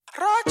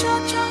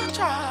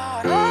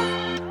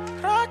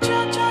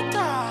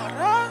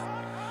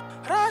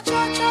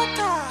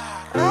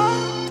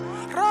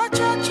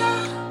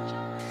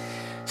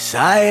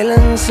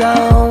Silence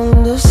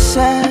on the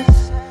set,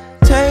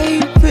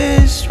 tape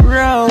is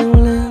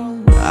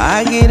rolling.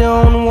 I get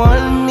on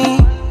one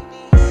knee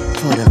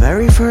for the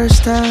very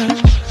first time.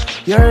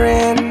 You're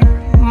in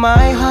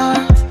my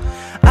heart.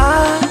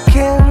 I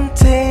can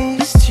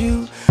taste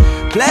you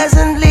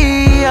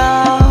pleasantly,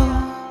 oh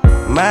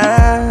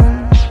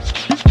man.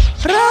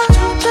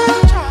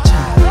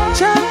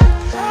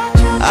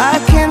 I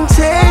can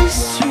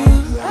taste you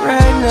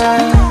right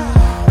now.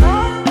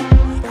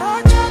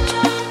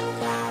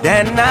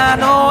 Then I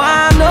know,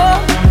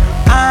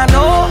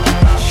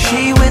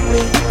 she with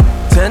me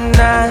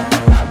tonight.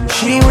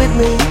 She with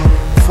me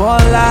for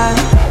life.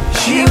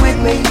 She with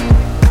me.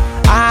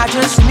 I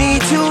just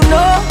need to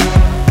know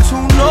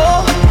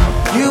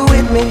you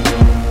with me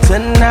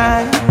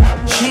tonight.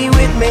 She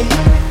with me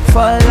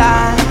for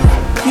life.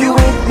 You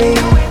with me.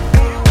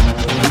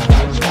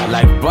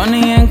 Like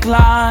Bonnie and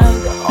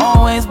Clyde,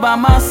 always by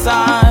my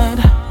side.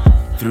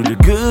 Through the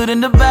good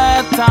and the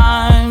bad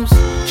times,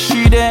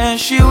 she there,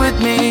 she with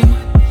me.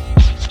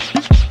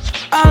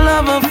 I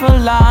love her for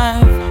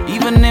life,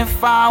 even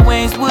if our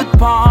ways would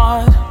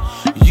part.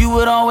 You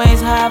would always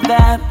have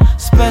that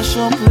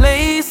special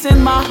place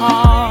in my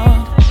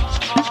heart.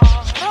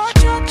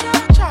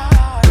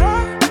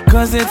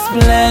 Cause it's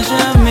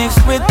pleasure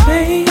mixed with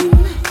pain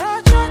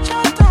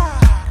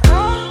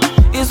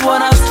is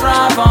what I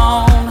strive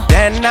on.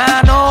 Then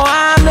I know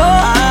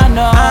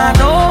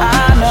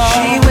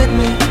she with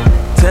me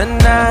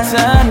tonight.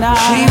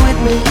 She with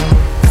me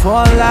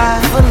for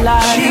life.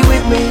 She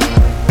with me.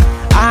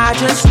 I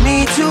just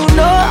need to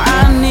know.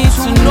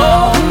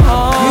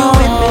 You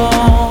with me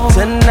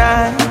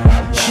tonight.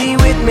 She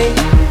with me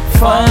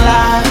for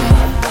life.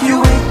 You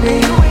with me.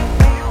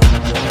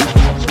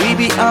 We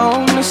be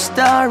on the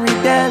starry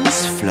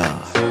dance floor,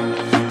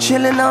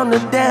 chilling on the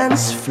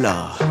dance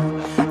floor.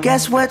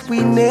 Guess what?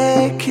 We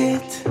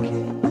naked.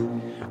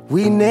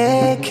 We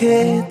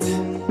naked.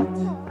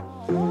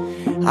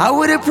 I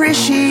would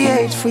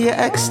appreciate for your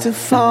ex to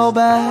fall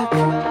back.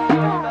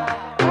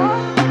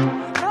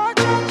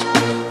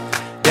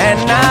 Then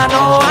I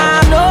know,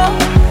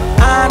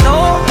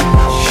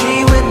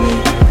 she with me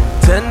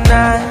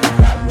tonight.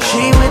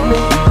 She with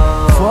me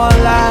for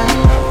life.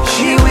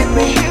 She with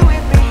me.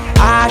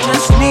 I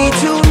just need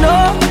to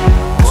know